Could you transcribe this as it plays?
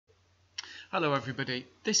Hello everybody,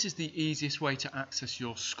 this is the easiest way to access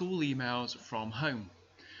your school emails from home.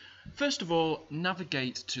 First of all,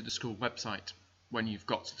 navigate to the school website. When you've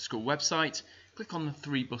got to the school website, click on the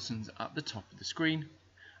three buttons at the top of the screen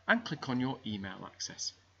and click on your email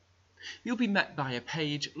access. You'll be met by a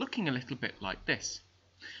page looking a little bit like this.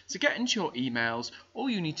 To get into your emails, all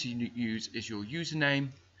you need to use is your username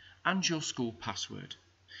and your school password.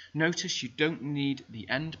 Notice you don't need the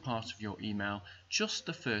end part of your email, just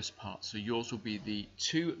the first part. So yours will be the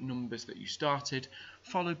two numbers that you started,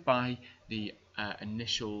 followed by the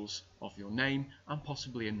initials of your name and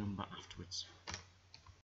possibly a number afterwards.